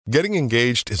Getting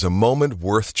engaged is a moment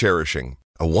worth cherishing.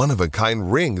 A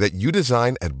one-of-a-kind ring that you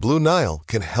design at Blue Nile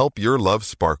can help your love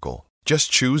sparkle.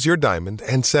 Just choose your diamond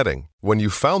and setting. When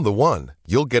you've found the one,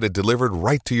 you'll get it delivered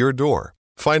right to your door.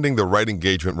 Finding the right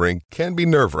engagement ring can be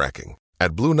nerve-wracking.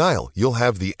 At Blue Nile, you'll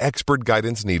have the expert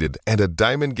guidance needed and a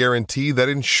diamond guarantee that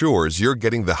ensures you're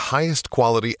getting the highest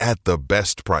quality at the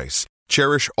best price.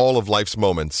 Cherish all of life's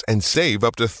moments and save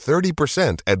up to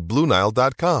 30% at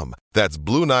BlueNile.com. That's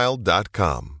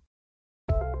BlueNile.com.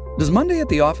 Does Monday at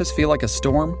the office feel like a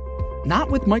storm? Not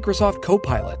with Microsoft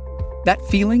Copilot. That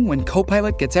feeling when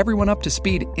Copilot gets everyone up to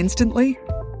speed instantly?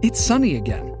 It's sunny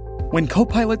again. When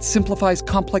Copilot simplifies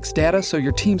complex data so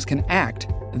your teams can act,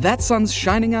 that sun's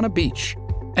shining on a beach.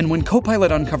 And when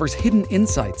Copilot uncovers hidden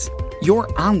insights, you're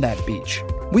on that beach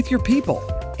with your people,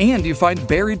 and you find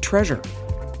buried treasure.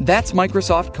 That's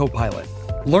Microsoft Copilot.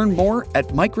 Learn more at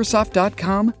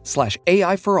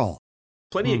Microsoft.com/AI for all.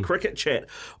 Plenty of cricket chat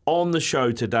on the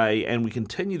show today, and we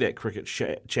continue that cricket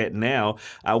chat now,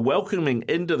 welcoming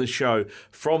into the show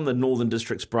from the Northern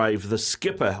Districts Brave, the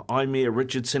skipper, Imea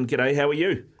Richardson. G'day, how are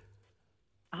you?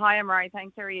 Hi, I'm right.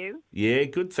 Thanks. How are you? Yeah,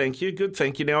 good, thank you. Good,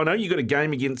 thank you. Now, I know you've got a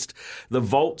game against the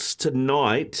Volts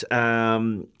tonight,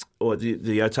 or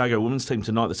the Otago women's team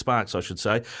tonight, the Sparks, I should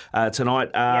say,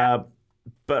 tonight. Yeah.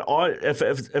 But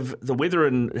if the weather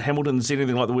in Hamilton is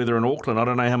anything like the weather in Auckland, I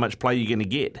don't know how much play you're going to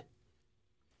get.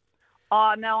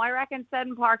 Oh, no, I reckon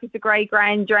Seddon Park is a great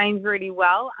ground, drains really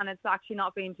well, and it's actually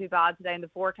not been too bad today, and the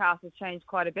forecast has changed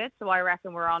quite a bit, so I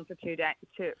reckon we're on for two games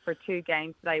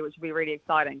today, which will be really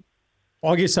exciting.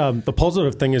 I guess the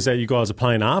positive thing is that you guys are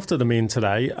playing after the men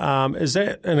today. Is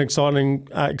that an exciting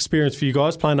experience for you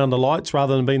guys, playing under lights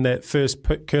rather than being that first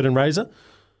curtain raiser?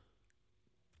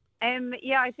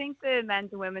 Yeah, I think the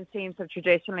men's and women's teams have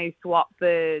traditionally swapped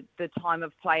the time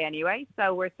of play anyway,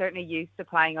 so we're certainly used to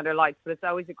playing under lights, but it's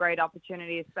always a great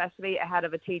opportunity, especially ahead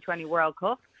of a T20 World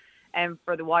Cup,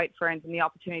 for the White Ferns, and the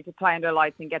opportunity to play under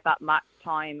lights and get that match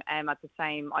time at the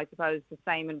same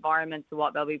environment to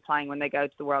what they'll be playing when they go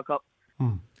to the World Cup.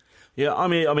 Yeah, I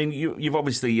mean, you've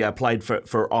obviously played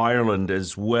for Ireland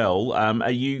as well.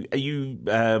 Are you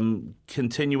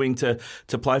continuing to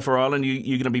play for Ireland?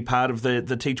 You're going to be part of the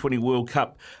T20 World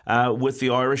Cup with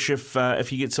the Irish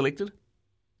if you get selected?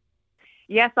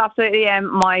 Yes, absolutely.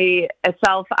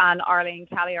 Myself and Arlene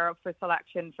Kelly are up for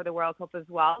selection for the World Cup as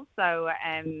well. So,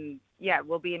 it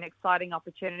will be an exciting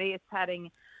opportunity.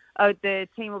 The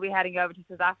team will be heading over to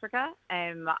South Africa,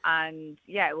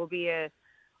 it will be an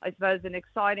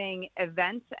exciting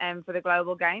event for the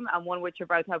global game, and one which you're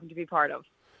both hoping to be part of.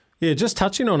 Yeah, just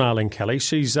touching on Arlene Kelly,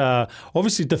 she's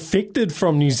obviously defected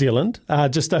from New Zealand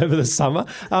just over the summer.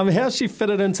 How's she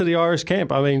fitted into the Irish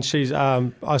camp? I mean,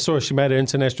 I saw she made her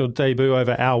international debut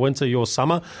over our winter, your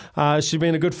summer. Has she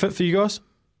been a good fit for you guys?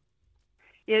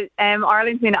 Yeah,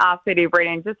 Arlene's been absolutely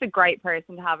brilliant. Just a great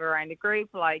person to have around the group,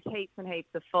 like heaps and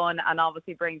heaps of fun, and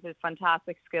obviously brings this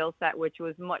fantastic skill set, which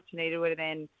was much needed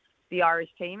within the Irish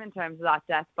team in terms of that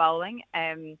death bowling.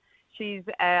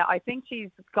 I think she's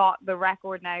got the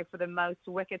record now for the most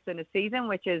wickets in a season,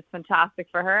 which is fantastic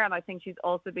for her. And I think she's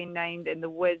also been named in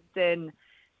the Wisden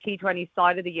T20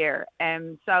 side of the year.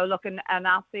 So look, an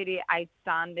absolutely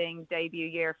outstanding debut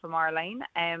year from Arlene.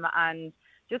 And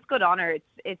just good honour.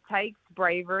 It takes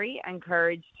bravery and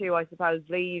courage to, I suppose,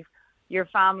 leave your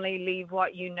family, leave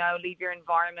what you know, leave your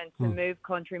environment, to move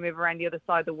country, move around the other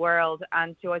side of the world,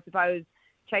 and to, I suppose,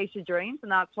 chase your dreams.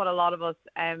 And that's what a lot of us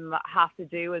have to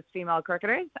do as female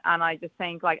cricketers. And I just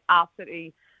think, like,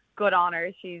 absolutely good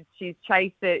honour. She's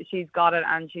chased it, she's got it,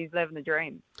 and she's living the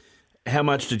dream. How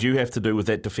much did you have to do with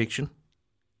that defection?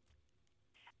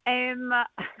 Look,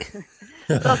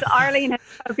 Arlene has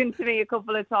spoken to me a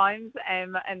couple of times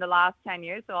in the last 10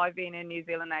 years. So I've been in New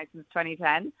Zealand now since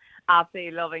 2010,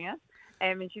 absolutely loving it.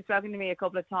 And she's spoken to me a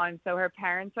couple of times. So her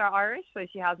parents are Irish, so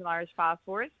she has an Irish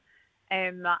passport. I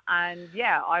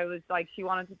was like, she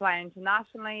wanted to play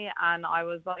internationally, and I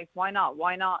was like, why not?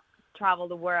 Why not travel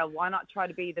the world? Why not try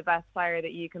to be the best player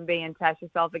that you can be and test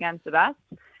yourself against the best?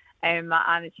 And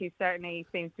she certainly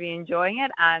seems to be enjoying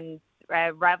it and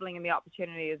reveling in the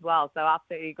opportunity as well. So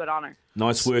absolutely good honour.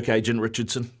 Nice work, Agent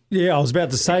Richardson. Yeah, I was about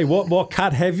to say, what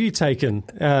cut have you taken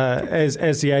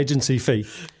as the agency fee?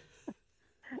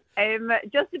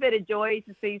 Just a bit of joy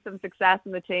to see some success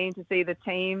in the team, to see the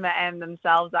team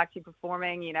themselves actually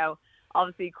performing. You know,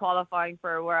 obviously qualifying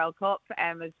for a World Cup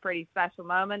is a pretty special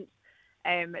moment.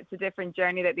 It's a different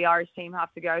journey that the Irish team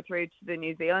have to go through to the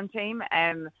New Zealand team.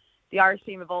 The Irish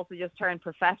team have also just turned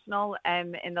professional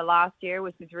in the last year,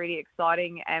 which is really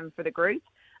exciting for the group.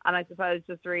 And I suppose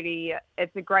just really,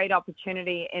 it's a great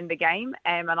opportunity in the game.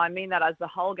 And I mean that as the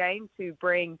whole game, to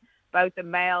bring both the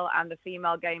male and the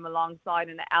female game alongside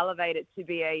and elevate it to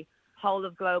be a whole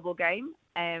of global game.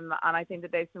 And I think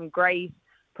that there's some great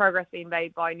progress being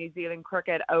made by New Zealand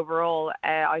cricket overall,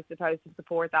 I suppose, to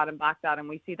support that and back that. And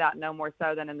we see that no more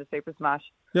so than in the Super Smash.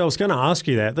 Yeah, I was going to ask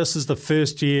you that. This is the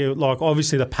first year, like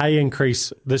obviously the pay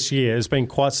increase this year has been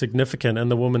quite significant in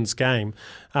the women's game,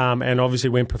 and obviously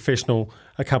went professional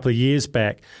a couple of years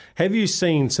back. Have you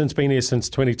seen, since being here since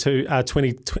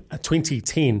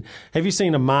 2010, have you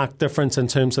seen a marked difference in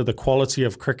terms of the quality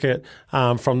of cricket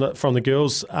from the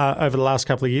girls over the last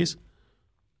couple of years?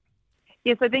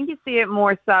 Yes, I think you see it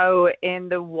more so in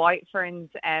the White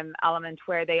Ferns element,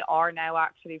 where they are now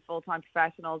actually full-time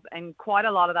professionals, and quite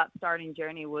a lot of that starting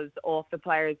journey was off the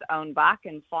players' own back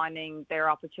and finding their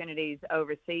opportunities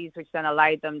overseas, which then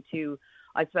allowed them to,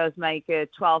 I suppose, make a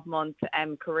 12-month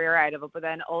career out of it, but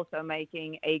then also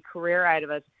making a career out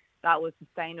of it that was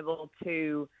sustainable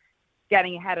to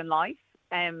getting ahead in life.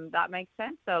 That makes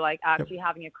sense. So, like, actually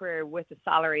having a career with a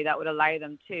salary that would allow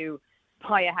them to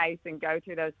buy a house and go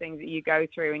through those things that you go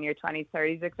through in your 20s,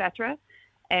 30s, etc.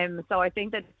 So I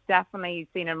think that's definitely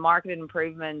seen a marked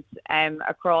improvement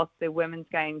across the women's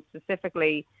game,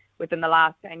 specifically within the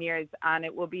last 10 years. And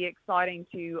it will be exciting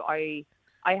to, I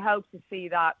hope to see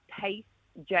that pace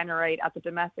generate at the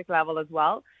domestic level as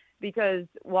well. Because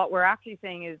what we're actually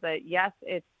seeing is that, yes,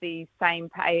 it's the same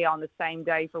pay on the same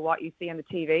day for what you see on the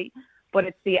TV, but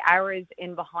it's the hours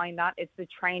in behind that. It's the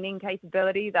training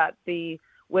capability that the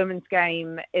women's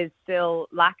game is still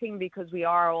lacking, because we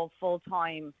are all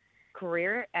full-time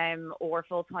career or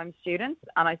full-time students.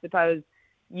 And I suppose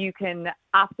you can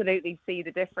absolutely see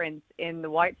the difference in the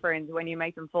White Ferns when you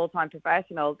make them full-time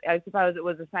professionals. I suppose it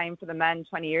was the same for the men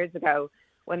 20 years ago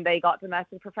when they got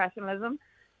domestic professionalism.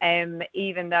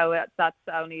 Even though that's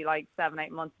only like 7-8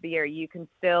 months of the year, you can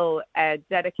still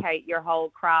dedicate your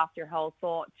whole craft, your whole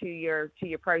thought to your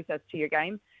process, to your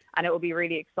game. And it will be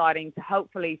really exciting to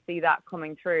hopefully see that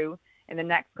coming through in the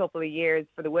next couple of years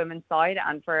for the women's side,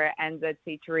 and for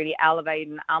NZC to really elevate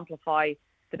and amplify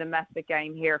the domestic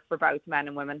game here for both men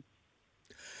and women.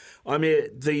 I mean,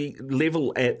 the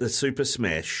level at the Super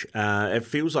Smash, it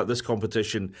feels like this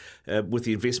competition, with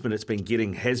the investment it's been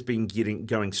getting, has been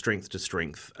going strength to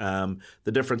strength.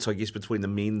 The difference, I guess, between the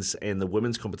men's and the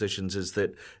women's competitions is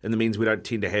that in the men's we don't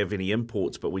tend to have any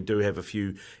imports, but we do have a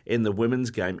few in the women's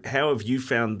game. How have you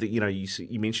found that,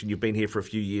 you mentioned you've been here for a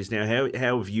few years now,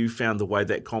 how have you found the way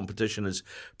that competition has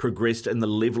progressed and the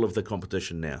level of the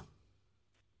competition now?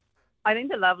 I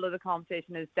think the level of the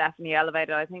competition is definitely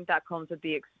elevated. I think that comes with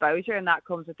the exposure, and that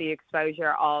comes with the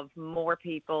exposure of more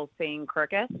people seeing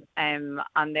cricket, and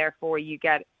therefore you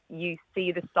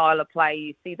see the style of play,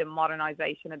 you see the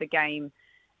modernisation of the game,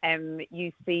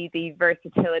 you see the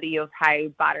versatility of how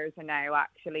batters are now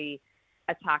actually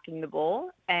attacking the ball,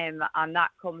 and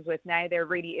that comes with, now there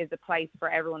really is a place for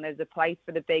everyone. There's a place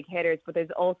for the big hitters, but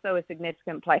there's also a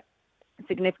significant place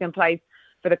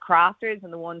for the crafters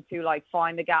and the ones who like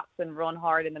find the gaps and run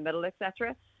hard in the middle,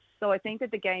 etc. So I think that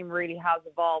the game really has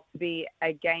evolved to be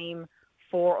a game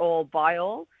for all, by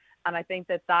all. And I think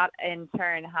that in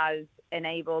turn has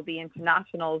enabled the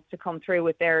internationals to come through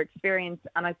with their experience.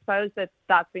 And I suppose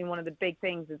that's been one of the big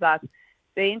things, is that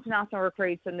the international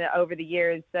recruits over the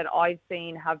years that I've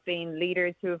seen have been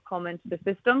leaders who have come into the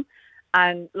system.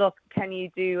 And look, can you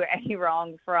do any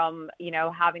wrong from,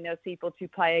 having those people to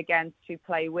play against, to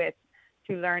play with,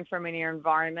 to learn from in your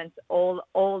environment, all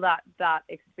that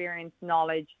experience,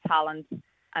 knowledge, talent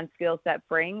and skill set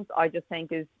brings, I just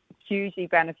think is hugely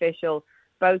beneficial,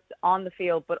 both on the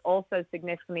field but also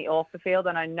significantly off the field.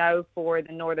 And I know for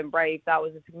the Northern Brave that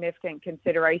was a significant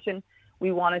consideration.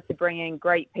 We wanted to bring in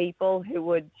great people who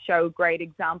would show great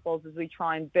examples as we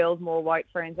try and build more White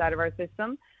Ferns out of our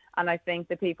system. And I think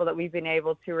the people that we've been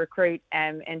able to recruit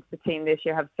into the team this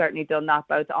year have certainly done that,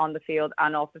 both on the field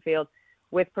and off the field,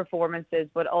 with performances,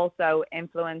 but also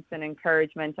influence and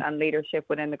encouragement and leadership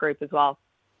within the group as well.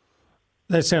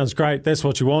 That sounds great. That's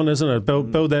what you want, isn't it?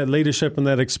 Build that leadership and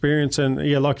that experience, and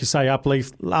like you say,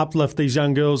 uplift these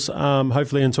young girls,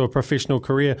 hopefully into a professional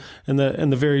career in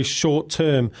the very short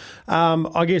term.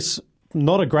 I guess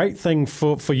not a great thing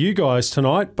for you guys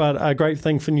tonight, but a great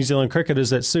thing for New Zealand cricket is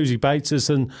that Suzie Bates is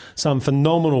in some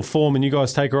phenomenal form, and you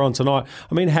guys take her on tonight.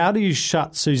 I mean, how do you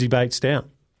shut Suzie Bates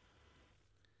down?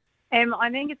 I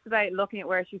think it's about looking at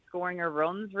where she's scoring her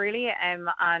runs, really.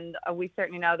 And we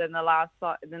certainly know that in the last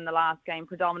game,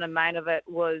 predominant amount of it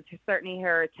was certainly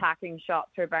her attacking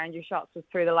shots, her boundary shots was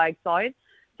through the leg side.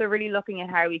 So really looking at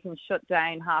how we can shut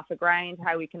down half a ground,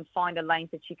 how we can find a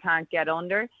length that she can't get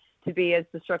under to be as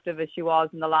destructive as she was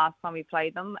in the last time we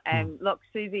played them. Look,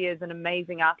 Suzie is an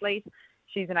amazing athlete.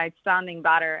 she's an outstanding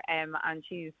batter, and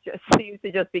she's just seems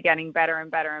to just be getting better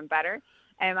and better and better.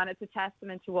 And it's a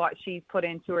testament to what she's put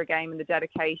into her game and the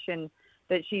dedication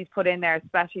that she's put in there,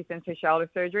 especially since her shoulder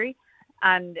surgery.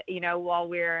 And, while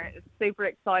we're super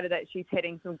excited that she's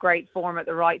hitting some great form at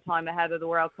the right time ahead of the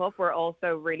World Cup, we're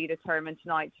also really determined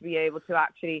tonight to be able to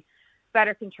actually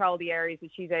better control the areas that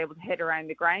she's able to hit around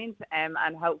the ground, and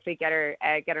hopefully get her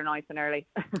nice and early.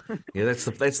 Yeah,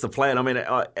 that's the plan. I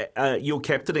mean, you're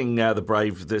captaining the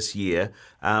Brave this year.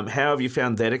 How have you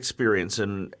found that experience?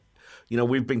 And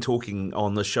we've been talking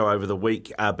on the show over the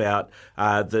week about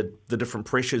the different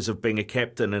pressures of being a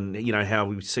captain, and how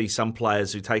we see some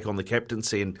players who take on the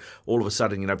captaincy, and all of a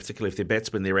sudden, particularly if they're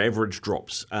batsmen, their average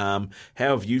drops. How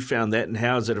have you found that, and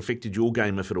how has it affected your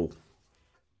game, if at all?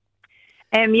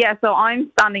 So I'm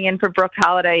standing in for Brooke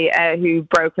Halliday, who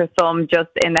broke her thumb just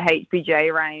in the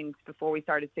HBJ round before we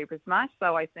started Super Smash.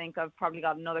 So I think I've probably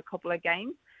got another couple of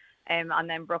games, and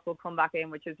then Brooke will come back in,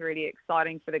 which is really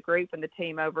exciting for the group and the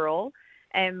team overall.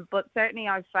 But certainly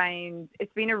I've found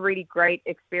it's been a really great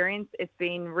experience. It's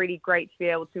been really great to be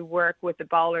able to work with the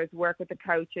bowlers, work with the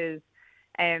coaches.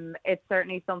 It's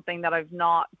certainly something that I've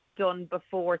not done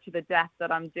before to the depth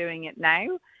that I'm doing it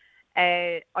now.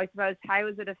 I suppose, how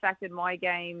has it affected my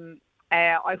game?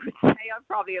 I would say I'm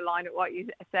probably aligned with what you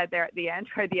said there at the end,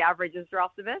 where the average has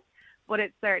dropped a bit. But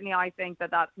it's certainly, I think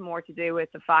that's more to do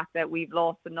with the fact that we've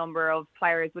lost a number of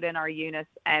players within our unit,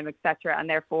 etc. And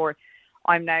therefore,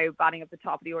 I'm now batting up the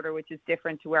top of the order, which is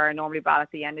different to where I normally bat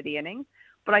at the end of the innings.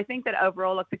 But I think that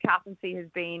overall, look, the captaincy has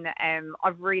been,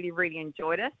 I've really, really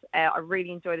enjoyed it. I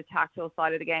really enjoyed the tactical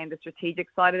side of the game, the strategic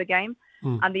side of the game,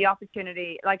 and the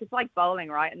opportunity. Like, it's like bowling,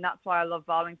 right? And that's why I love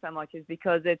bowling so much, is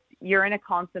because you're in a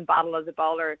constant battle as a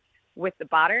bowler with the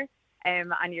batter,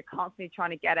 and you're constantly trying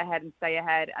to get ahead and stay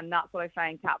ahead. And that's what I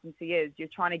find captaincy is. You're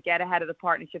trying to get ahead of the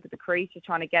partnership at the crease. You're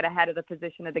trying to get ahead of the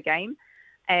position of the game.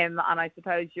 And I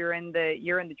suppose you're in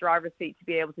the driver's seat to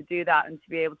be able to do that, and to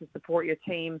be able to support your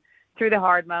team through the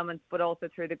hard moments, but also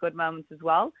through the good moments as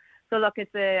well. So look,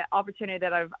 it's an opportunity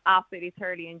that I've absolutely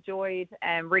thoroughly enjoyed,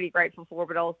 and really grateful for,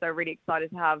 but also really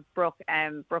excited to have Brooke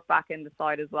back in the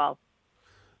side as well.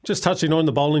 Just touching on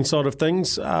the bowling side of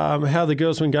things, how the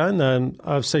girls been going?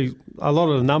 I see a lot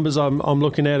of the numbers I'm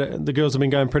looking at. The girls have been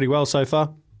going pretty well so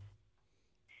far.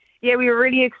 Yeah, we were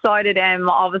really excited.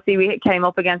 Obviously, we came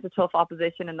up against a tough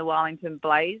opposition in the Wellington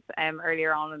Blaze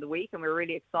earlier on in the week, and we were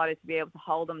really excited to be able to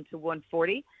hold them to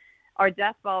 140. Our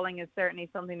death bowling is certainly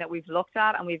something that we've looked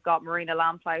at, and we've got Marina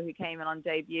Lamplow, who came in on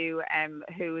debut,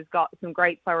 who's got some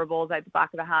great flower balls out the back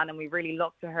of the hand, and we really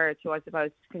look to her to, I suppose,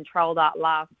 control that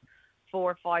last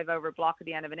 4 or 5 over block at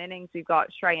the end of an innings. We've got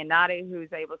Shreya Nadu,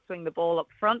 who's able to swing the ball up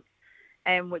front,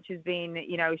 which has been,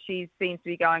 she seems to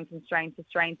be going from strength to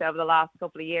strength over the last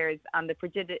couple of years, and the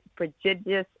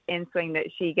prodigious in-swing that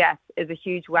she gets is a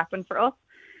huge weapon for us.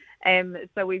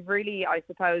 So we've really, I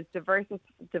suppose,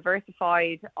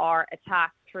 diversified our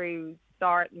attack through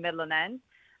start, middle and end.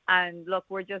 And look,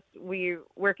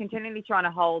 we're continually trying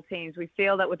to hold teams. We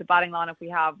feel that with the batting lineup we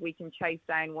have, we can chase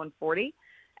down 140.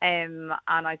 And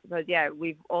I suppose,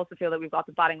 we also feel that we've got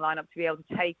the batting lineup to be able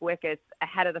to take wickets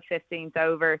ahead of the 15th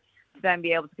over, to then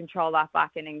be able to control that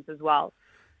back innings as well.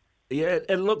 Yeah,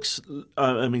 it looks,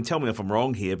 tell me if I'm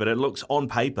wrong here, but it looks on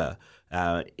paper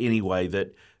anyway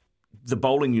that the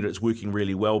bowling unit's working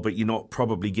really well, but you're not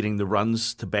probably getting the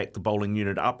runs to back the bowling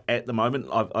unit up at the moment.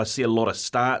 I see a lot of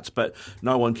starts, but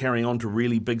no one carrying on to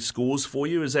really big scores for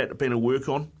you. Has that been a work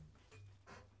on?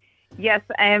 Yes,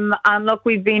 and look,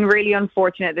 we've been really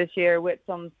unfortunate this year with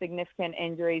some significant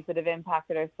injuries that have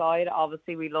impacted our side.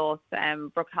 Obviously, we lost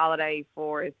Brooke Halliday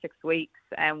for 6 weeks,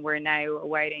 and we're now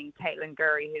awaiting Caitlin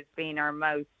Gurry, who's been our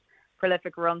most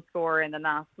prolific run scorer in the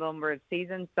last number of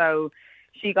seasons. So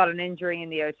she got an injury in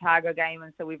the Otago game,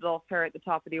 and so we've lost her at the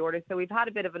top of the order. So we've had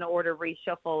a bit of an order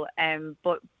reshuffle,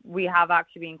 but we have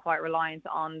actually been quite reliant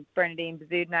on Bernadine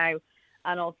Bazoud now,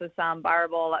 and also Sam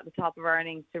Baraball at the top of our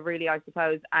innings to really, I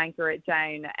suppose, anchor it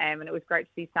down. And it was great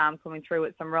to see Sam coming through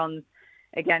with some runs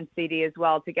against CD as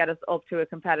well to get us up to a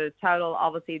competitive total.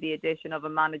 Obviously, the addition of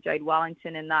Amanda Jade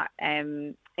Wellington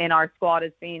in in our squad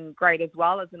has been great as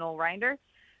well as an all-rounder.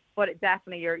 But it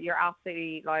definitely, you're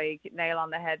absolutely nail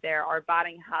on the head there. Our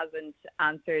batting hasn't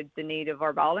answered the need of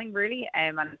our bowling really,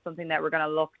 and it's something that we're going to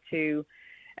look to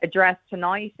address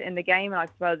tonight in the game. And I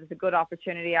suppose it's a good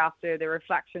opportunity after the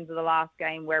reflections of the last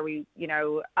game where we,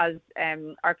 as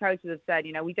our coaches have said,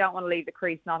 we don't want to leave the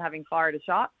crease not having fired a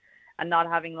shot and not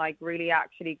having really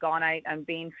actually gone out and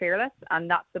been fearless. And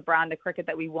that's the brand of cricket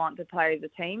that we want to play as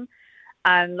a team.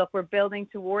 And look, we're building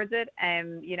towards it.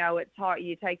 It's hard.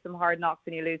 You take some hard knocks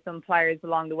and you lose some players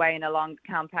along the way in a long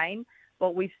campaign.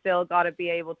 but we've still got to be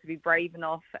able to be brave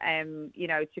enough,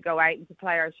 to go out and to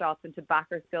play our shots and to back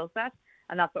our skill set.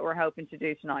 And that's what we're hoping to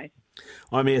do tonight.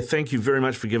 Imea, thank you very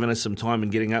much for giving us some time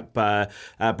and getting up bright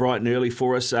and early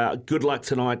for us. Good luck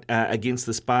tonight against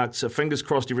the Sparks. Fingers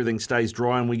crossed everything stays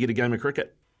dry and we get a game of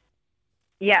cricket.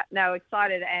 Yeah, no,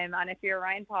 excited. And if you're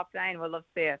around, pop down. We'll love to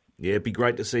see it. Yeah, it'd be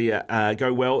great to see you.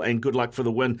 Go well and good luck for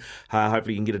the win.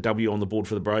 Hopefully you can get a W on the board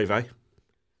for the Brave, eh?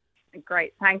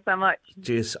 Great. Thanks so much.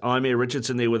 Cheers. Imea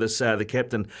Richardson there with us, the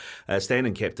captain,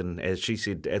 standing captain, as she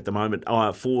said at the moment,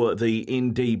 for the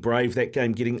ND Brave. That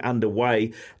game getting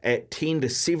underway at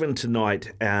 10-7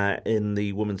 tonight in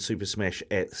the Women's Super Smash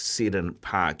at Seddon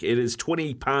Park. It is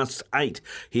 8:20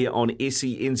 here on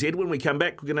SENZ. When we come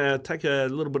back, we're going to take a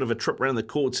little bit of a trip around the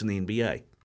courts in the NBA.